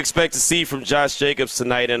 What do you expect to see from Josh Jacobs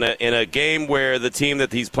tonight in a game where the team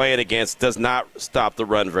that he's playing against does not stop the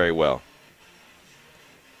run very well?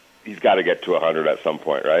 He's got to get to 100 at some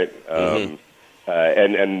point, right?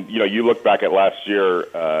 And you look back at last year,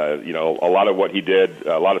 a lot of what he did,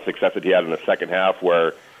 a lot of success that he had in the second half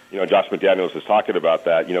where, Josh McDaniels was talking about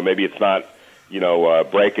that. Maybe it's not,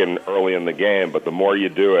 breaking early in the game, but the more you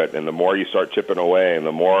do it and the more you start chipping away and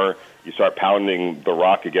the more you start pounding the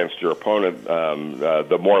rock against your opponent,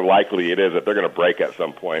 the more likely it is that they're going to break at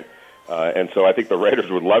some point. And so I think the Raiders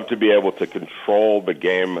would love to be able to control the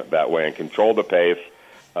game that way and control the pace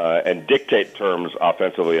and dictate terms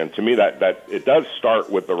offensively. And to me, that it does start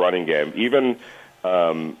with the running game. Even,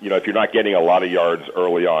 if you're not getting a lot of yards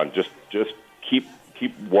early on, just keep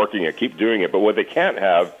working it, keep doing it. But what they can't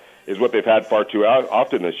have is what they've had far too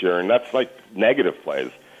often this year, and that's like negative plays.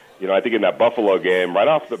 I think in that Buffalo game, right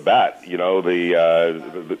off the bat,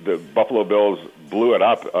 the Buffalo Bills blew it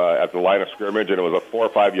up at the line of scrimmage, and it was a 4 or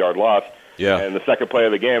 5 yard loss. Yeah. And the second play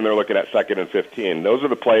of the game, they're looking at 2nd and 15. Those are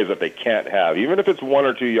the plays that they can't have, even if it's 1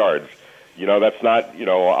 or 2 yards. That's not,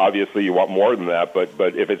 obviously you want more than that, but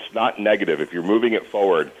if it's not negative, if you're moving it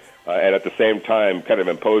forward and at the same time kind of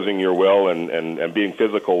imposing your will and being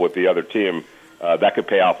physical with the other team, that could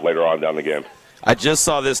pay off later on down the game. I just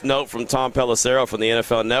saw this note from Tom Pelissero from the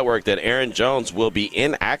NFL Network that Aaron Jones will be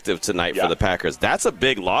inactive tonight for the Packers. That's a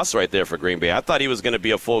big loss right there for Green Bay. I thought he was going to be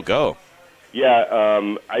a full go.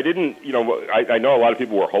 Yeah, I didn't, I know a lot of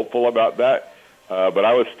people were hopeful about that, but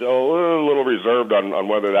I was still a little reserved on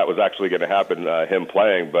whether that was actually going to happen, him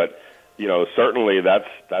playing. But, certainly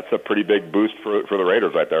that's a pretty big boost for the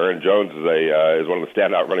Raiders right there. Aaron Jones is one of the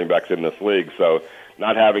standout running backs in this league, so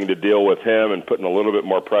not having to deal with him and putting a little bit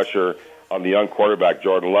more pressure on the young quarterback,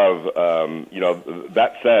 Jordan Love.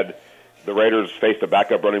 That said, the Raiders faced a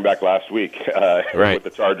backup running back last week with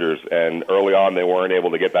the Chargers, and early on they weren't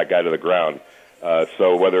able to get that guy to the ground.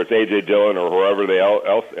 So whether it's A.J. Dillon or whoever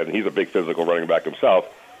else, and he's a big physical running back himself,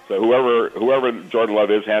 so whoever Jordan Love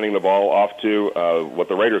is handing the ball off to, what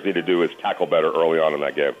the Raiders need to do is tackle better early on in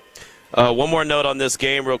that game. One more note on this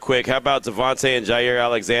game real quick. How about Devontae and Jair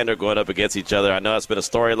Alexander going up against each other? I know it's been a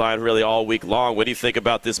storyline really all week long. What do you think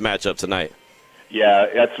about this matchup tonight? Yeah,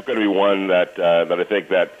 that's going to be one that I think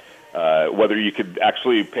that whether you could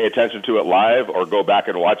actually pay attention to it live or go back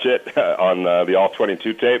and watch it on the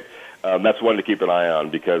All-22 tape, that's one to keep an eye on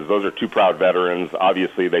because those are two proud veterans.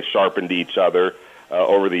 Obviously, they sharpened each other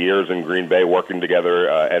over the years in Green Bay, working together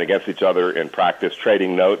and against each other in practice,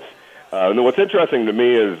 trading notes. And what's interesting to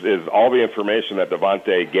me is all the information that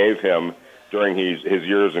Devontae gave him during his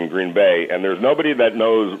years in Green Bay, and there's nobody that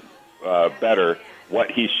knows better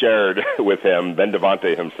what he shared with him than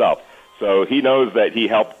Devontae himself. So he knows that he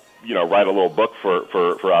helped, write a little book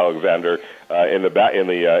for Alexander in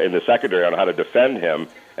the secondary on how to defend him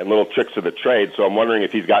and little tricks of the trade. So I'm wondering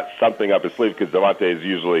if he's got something up his sleeve because Devontae is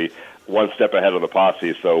usually one step ahead of the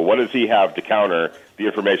posse. So what does he have to counter the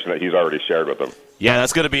information that he's already shared with them? Yeah,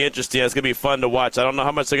 that's going to be interesting. It's going to be fun to watch. I don't know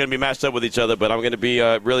how much they're going to be matched up with each other, but I'm going to be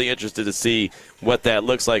really interested to see what that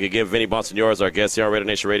looks like. Again, Vinny Bonsignore is our guest here on Raider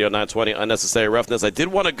Nation Radio 920, Unnecessary Roughness. I did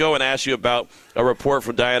want to go and ask you about a report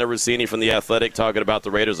from Diana Rossini from The Athletic talking about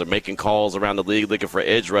the Raiders are making calls around the league looking for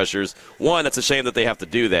edge rushers. One, it's a shame that they have to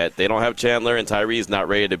do that. They don't have Chandler, and Tyree's not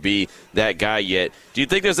ready to be that guy yet. Do you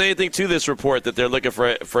think there's anything to this report that they're looking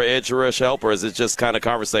for edge rush help, or is it just kind of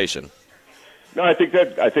conversation? No, I think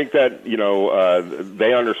that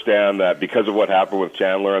they understand that because of what happened with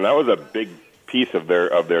Chandler, and that was a big piece of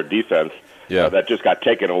their defense that just got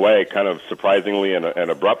taken away, kind of surprisingly and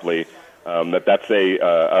abruptly. That's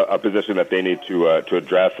a position that they need to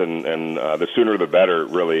address, and the sooner the better,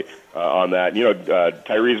 really, on that.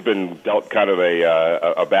 Tyree's been dealt kind of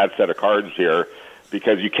a bad set of cards here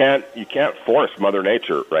because you can't force Mother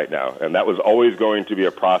Nature right now, and that was always going to be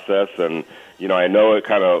a process. And I know it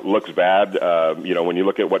kind of looks bad, when you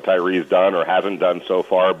look at what Tyree's done or hasn't done so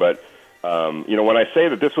far. But when I say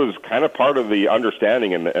that this was kind of part of the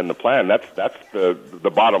understanding and the plan, that's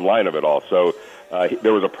the bottom line of it all. So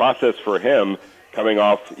there was a process for him coming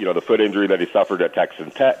off, the foot injury that he suffered at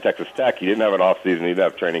Texas Tech. He didn't have an off season. He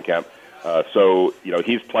didn't have training camp. So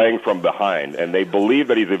he's playing from behind, and they believe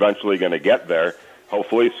that he's eventually going to get there.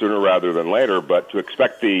 Hopefully sooner rather than later, but to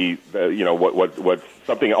expect what's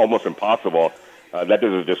something almost impossible, that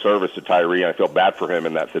does a disservice to Tyree, and I feel bad for him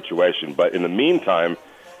in that situation. But in the meantime,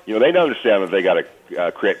 they understand that they got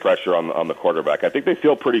to create pressure on the quarterback. I think they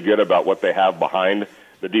feel pretty good about what they have behind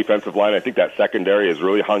the defensive line. I think that secondary has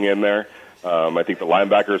really hung in there. I think the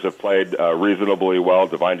linebackers have played reasonably well.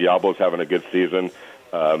 Divine Diablo's having a good season.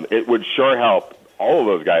 It would sure help all of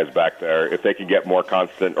those guys back there if they can get more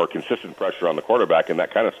constant or consistent pressure on the quarterback, and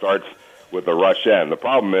that kind of starts with the rush end. The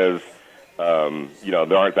problem is,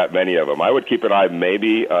 there aren't that many of them. I would keep an eye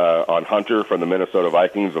maybe on Hunter from the Minnesota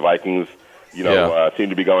Vikings. The Vikings, seem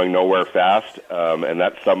to be going nowhere fast, and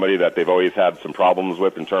that's somebody that they've always had some problems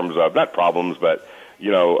with in terms of, not problems, but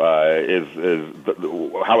how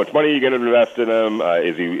much money are you going to invest in him?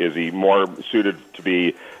 Is he more suited to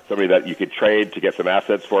be somebody that you could trade to get some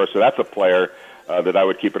assets for? So that's a player that I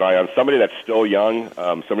would keep an eye on. Somebody that's still young,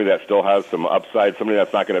 somebody that still has some upside, somebody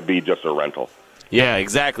that's not going to be just a rental. Yeah,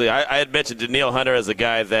 exactly. I had mentioned Danielle Hunter as a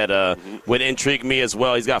guy that would intrigue me as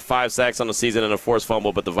well. He's got 5 sacks on the season and a forced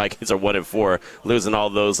fumble, but the Vikings are 1-4, losing all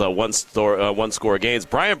those one-score games.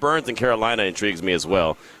 Brian Burns in Carolina intrigues me as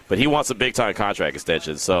well, but he wants a big-time contract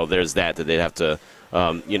extension, so there's that they'd have to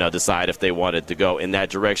decide if they wanted to go in that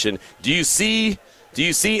direction. Do you see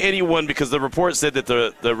anyone, because the report said that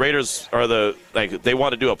the Raiders are they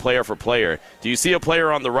want to do a player for player. Do you see a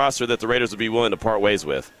player on the roster that the Raiders would be willing to part ways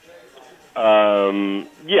with?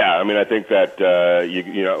 Yeah, I mean, I think that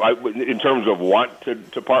in terms of want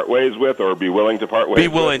to part ways with or be willing to part ways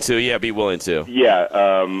with. Be willing to. Yeah,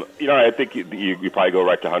 I think you probably go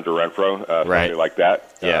right to Hunter Renfrow, something like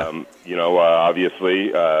that. Yeah.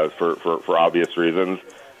 Obviously, for obvious reasons.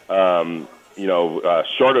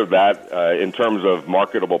 Short of that, in terms of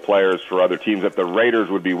marketable players for other teams that the Raiders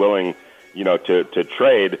would be willing, to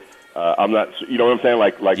trade. I'm not, you know what I'm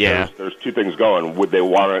saying? There's two things going. Would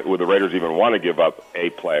the Raiders even want to give up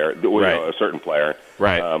a player, a certain player?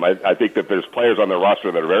 Right. I think that there's players on their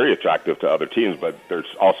roster that are very attractive to other teams, but there's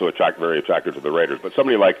also very attractive to the Raiders. But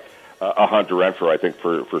somebody like a Hunter Renfrow, I think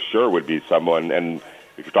for sure would be someone. And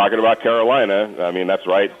if you're talking about Carolina, I mean that's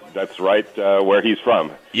right where he's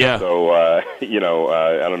from. Yeah. So I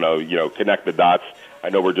don't know, connect the dots.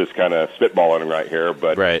 I know we're just kind of spitballing right here,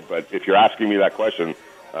 but if you're asking me that question.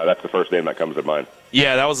 That's the first name that comes to mind.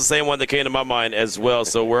 Yeah, that was the same one that came to my mind as well,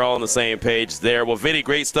 so we're all on the same page there. Well, Vinny,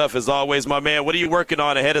 great stuff as always, my man. What are you working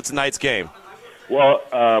on ahead of tonight's game? Well,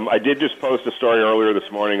 I did just post a story earlier this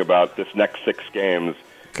morning about this next 6 games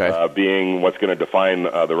being what's going to define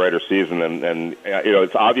the Raiders' season. And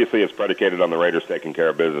it's obviously it's predicated on the Raiders taking care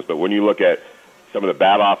of business. But when you look at some of the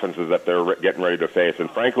bad offenses that they're getting ready to face, and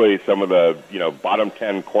frankly, some of the bottom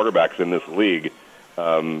 10 quarterbacks in this league,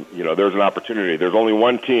 there's an opportunity. There's only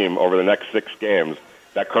one team over the next 6 games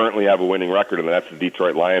that currently have a winning record, and that's the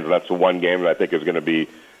Detroit Lions. And that's the one game that I think is going to be,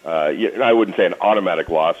 I wouldn't say an automatic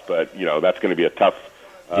loss, but that's going to be a tough,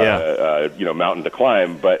 mountain to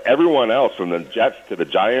climb. But everyone else, from the Jets to the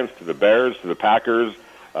Giants to the Bears to the Packers,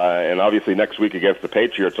 and obviously next week against the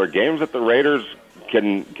Patriots, are games that the Raiders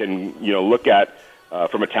can look at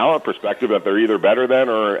from a talent perspective that they're either better than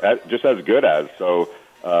or just as good as. So.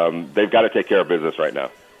 They've got to take care of business right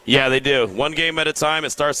now. Yeah, they do. One game at a time.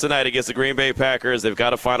 It starts tonight against the Green Bay Packers. They've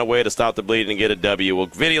got to find a way to stop the bleeding and get a W. Well,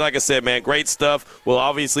 Vinny, like I said, man, great stuff. We'll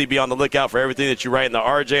obviously be on the lookout for everything that you write in the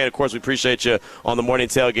RJ. And, of course, we appreciate you on the morning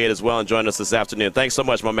tailgate as well and joining us this afternoon. Thanks so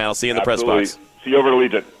much, my man. I'll see you in the press box. See you over to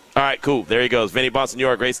Legion. All right, cool. There he goes. Vinny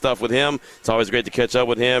Bonsignore, great stuff with him. It's always great to catch up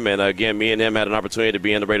with him. And, again, me and him had an opportunity to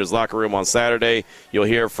be in the Raiders locker room on Saturday. You'll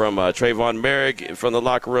hear from Trayvon Merrick from the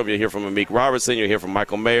locker room. You'll hear from Amik Robertson. You'll hear from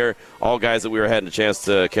Michael Mayer, all guys that we were having a chance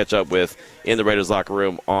to catch up with in the Raiders locker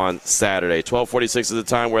room on Saturday. 12:46 is the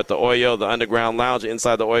time. We're at the Oyo, the Underground Lounge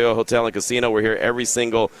inside the Oyo Hotel and Casino. We're here every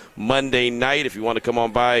single Monday night. If you want to come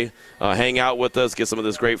on by, hang out with us, get some of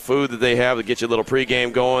this great food that they have to get you a little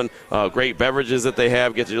pregame going, great beverages that they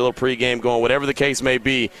have, get you a little pregame going. Whatever the case may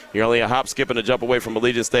be, you're only a hop, skip, and a jump away from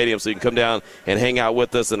Allegiant Stadium, so you can come down and hang out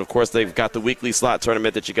with us. And, of course, they've got the weekly slot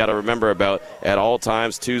tournament that you got to remember about at all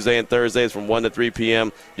times, Tuesday and Thursdays from 1 to 3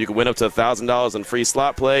 p.m. You can win up to $1,000 in free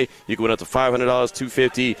slot play. You can win up to $500,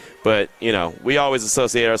 $250. But, we always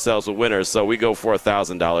associate ourselves with winners, so we go for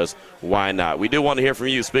 $1,000. Why not? We do want to hear from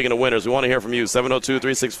you. Speaking of winners, we want to hear from you.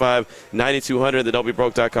 702-365-9200, the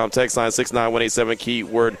don'tbebroke.com text line 69187,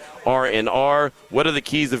 keyword R&R. What are the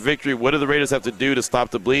keys to victory? What do the Raiders have to do to stop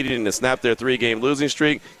the bleeding and to snap their 3-game losing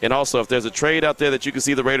streak? And also, if there's a trade out there that you can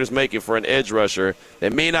see the Raiders making for an edge rusher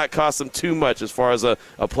that may not cost them too much as far as a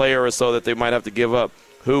player or so that they might have to give up,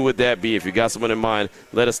 who would that be? If you got someone in mind,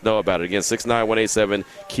 let us know about it. Again, 69187,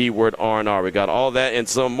 keyword R&R. We got all that and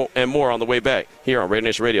some and more on the way back here on Raider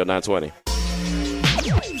Nation Radio 920.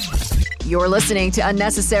 You're listening to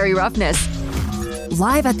Unnecessary Roughness,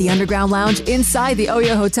 live at the Underground Lounge inside the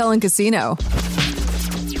Oyo Hotel and Casino.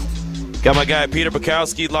 Got my guy Peter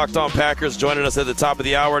Bukowski, Locked On Packers, joining us at the top of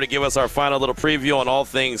the hour to give us our final little preview on all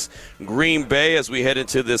things Green Bay as we head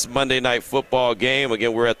into this Monday Night Football game.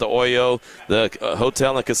 Again, we're at the Oyo, the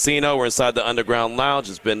hotel and casino. We're inside the Underground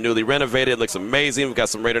Lounge. It's been newly renovated. It looks amazing. We've got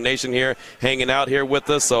some Raider Nation here hanging out here with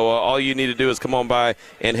us. So all you need to do is come on by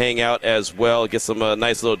and hang out as well. Get some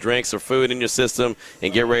nice little drinks or food in your system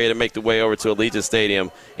and get ready to make the way over to Allegiant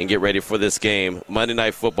Stadium and get ready for this game. Monday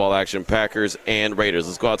Night Football action, Packers and Raiders.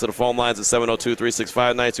 Let's go out to the phone lines at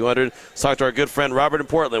 702-365-9200. Let's talk to our good friend Robert in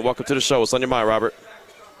Portland. Welcome to the show. What's on your mind, Robert?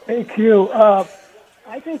 Hey, Q.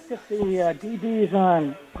 I think that the DBs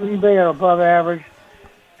on Green Bay are above average,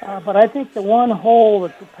 but I think the one hole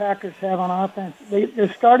that the Packers have on offense,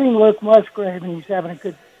 they're starting Luke Musgrave, and he's having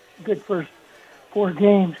a good first 4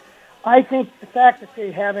 games. I think the fact that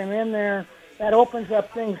they have him in there, that opens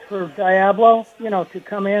up things for Diablo, to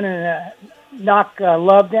come in and knock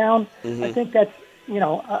Love down. Mm-hmm. I think that's,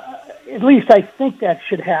 at least I think that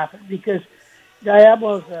should happen because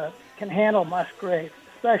Diablo can handle Musgrave,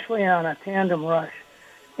 especially on a tandem rush.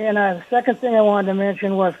 And the second thing I wanted to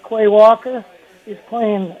mention was Quay Walker is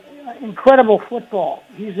playing incredible football.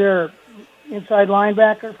 He's their inside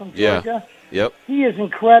linebacker from Georgia. Yeah. Yep. He is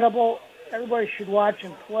incredible. Everybody should watch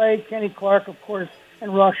him play. Kenny Clark, of course,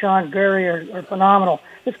 and Rashawn Gary are phenomenal.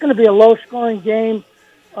 It's going to be a low-scoring game,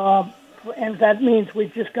 and that means we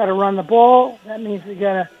just got to run the ball. That means we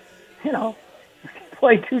got to,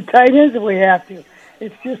 play 2 tight ends if we have to.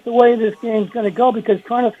 It's just the way this game's going to go because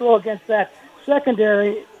trying to throw against that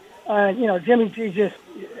secondary, Jimmy G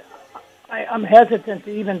I'm hesitant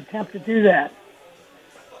to even attempt to do that.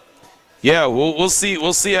 Yeah, we'll see.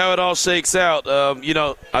 We'll see how it all shakes out. I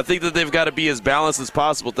think that they've got to be as balanced as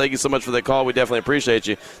possible. Thank you so much for the call. We definitely appreciate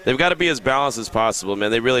you. They've got to be as balanced as possible,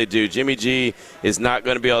 man. They really do. Jimmy G is not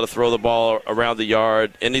going to be able to throw the ball around the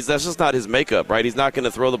yard, and that's just not his makeup, right? He's not going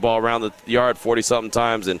to throw the ball around the yard 40-something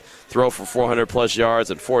times and throw for 400-plus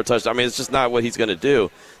yards and 4 touchdowns. I mean, it's just not what he's going to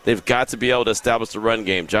do. They've got to be able to establish the run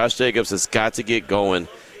game. Josh Jacobs has got to get going.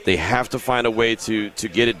 They have to find a way to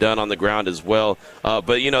get it done on the ground as well. But,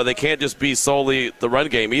 they can't just be solely the run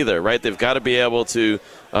game either, right? They've got to be able to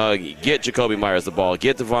get Jacoby Myers the ball,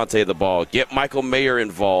 get Devontae the ball, get Michael Mayer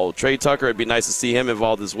involved. Trey Tucker, it'd be nice to see him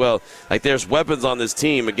involved as well. Like, there's weapons on this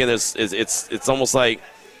team. Again, it's almost like,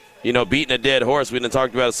 beating a dead horse. We done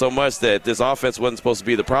talked about it so much that this offense wasn't supposed to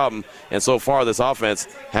be the problem, and so far this offense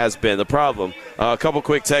has been the problem. A couple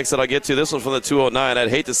quick texts that I'll get to. This one's from the 209. I'd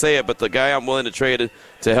hate to say it, but the guy I'm willing to trade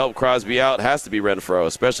to help Crosby out has to be Renfrow,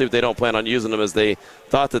 especially if they don't plan on using him as they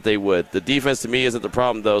thought that they would. The defense to me isn't the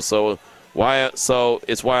problem, though, so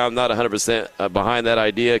it's why I'm not 100% behind that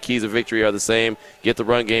idea. Keys of victory are the same. Get the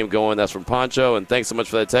run game going. That's from Poncho, and thanks so much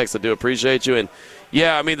for that text. I do appreciate you. And,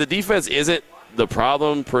 yeah, I mean, the defense isn't the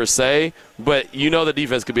problem per se, but the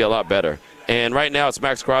defense could be a lot better. And right now it's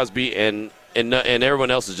Max Crosby and everyone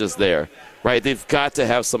else is just there, right? They've got to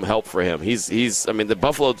have some help for him. The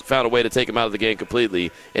Buffalo found a way to take him out of the game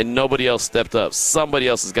completely, and nobody else stepped up. Somebody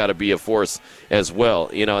else has got to be a force as well,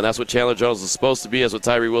 and that's what Chandler Jones is supposed to be. That's what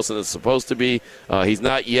Tyree Wilson is supposed to be. He's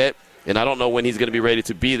not yet. And I don't know when he's going to be ready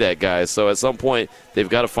to be that guy. So at some point, they've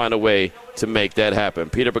got to find a way to make that happen.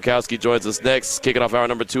 Peter Bukowski joins us next, kicking off hour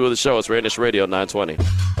number 2 of the show. It's Raider Nation Radio 920.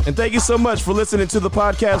 And thank you so much for listening to the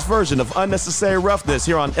podcast version of Unnecessary Roughness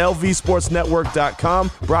here on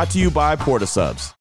LVSportsNetwork.com, brought to you by Porta Subs.